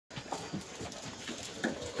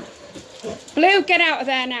Blue, get out of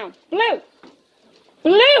there now. Blue!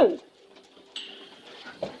 Blue!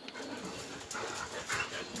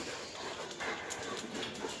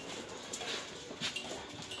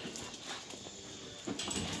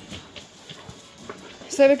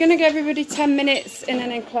 So we're going to give everybody 10 minutes in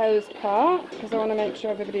an enclosed park because I want to make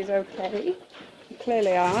sure everybody's okay. They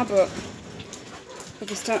clearly are, but if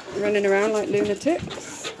you start running around like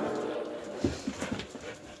lunatics,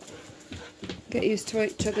 get used to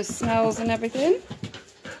each other's smells and everything.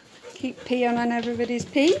 Keep peeing on everybody's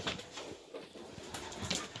pee.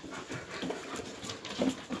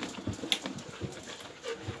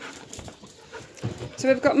 So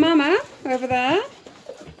we've got Mama over there.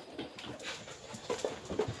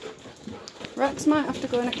 Rex might have to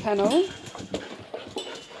go in a kennel.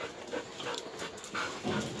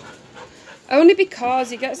 Only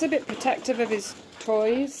because he gets a bit protective of his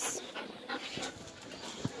toys.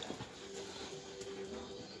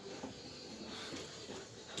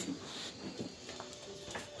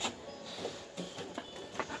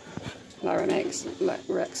 Lara makes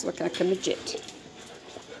Rex look like a midget.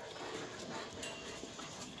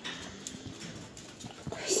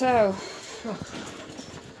 So,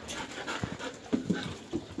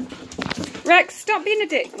 Rex, stop being a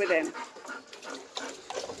dick with him.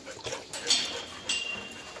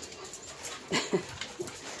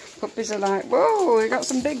 Puppies are like, whoa, we got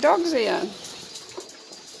some big dogs here.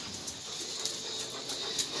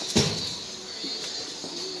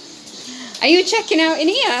 Are you checking out in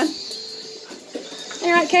here? Are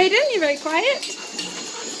you right, Caden? You're very quiet.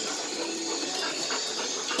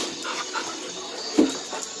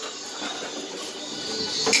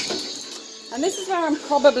 And this is where I'm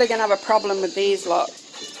probably going to have a problem with these lot,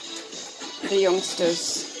 the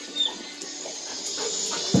youngsters.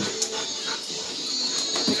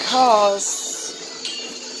 Because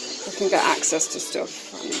they can get access to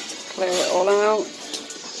stuff. I need to clear it all out.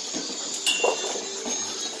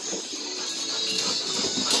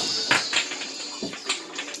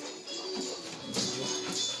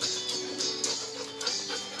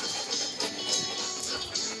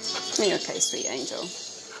 Are you okay, sweet angel?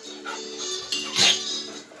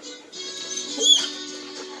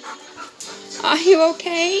 Are you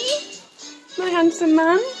okay, my handsome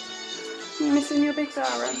man? You're missing your big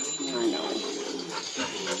Zara. I know.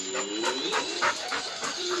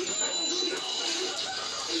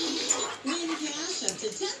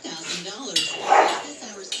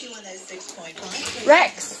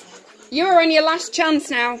 Rex, you're on your last chance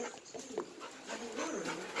now.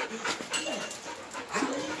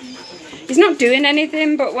 He's not doing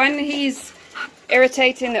anything, but when he's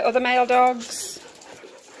irritating the other male dogs,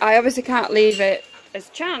 I obviously can't leave it as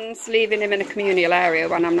chance, leaving him in a communal area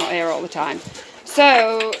when I'm not here all the time.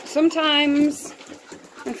 So sometimes,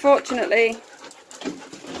 unfortunately,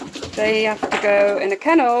 they have to go in a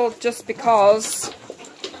kennel just because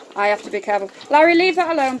I have to be careful. Larry, leave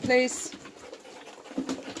that alone, please.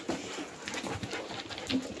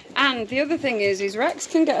 And the other thing is Rex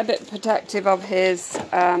can get a bit protective of his,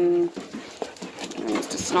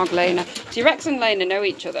 just a snog Lena. See, Rex and Lena know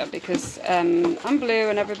each other because I'm Blue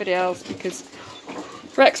and everybody else, because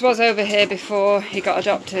Rex was over here before he got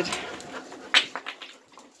adopted.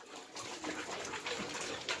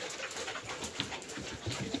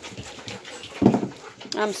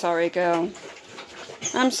 I'm sorry, girl.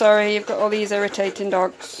 I'm sorry, you've got all these irritating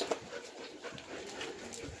dogs.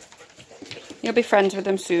 You'll be friends with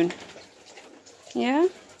them soon. Yeah?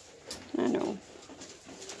 I know.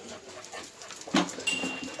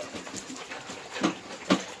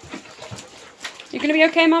 You're going to be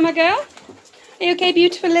okay, mama girl? Are you okay,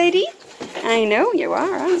 beautiful lady? I know you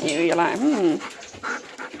are, aren't you? You're like,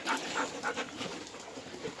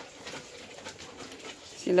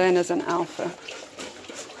 She learned as an alpha.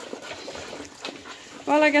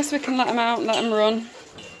 Well, I guess we can let him out, let him run.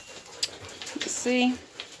 Let's see.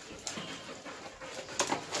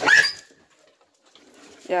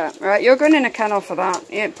 Yeah, right, you're going in a kennel for that.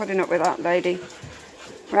 You ain't putting up with that, lady.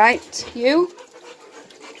 Right, you?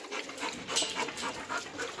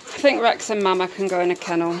 I think Rex and Mama can go in a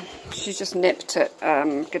kennel. She's just nipped at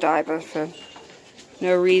Godiva for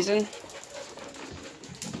no reason.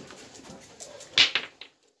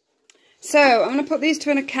 So, I'm going to put these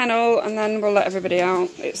two in a kennel and then we'll let everybody out.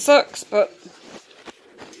 It sucks, but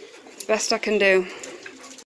it's the best I can do.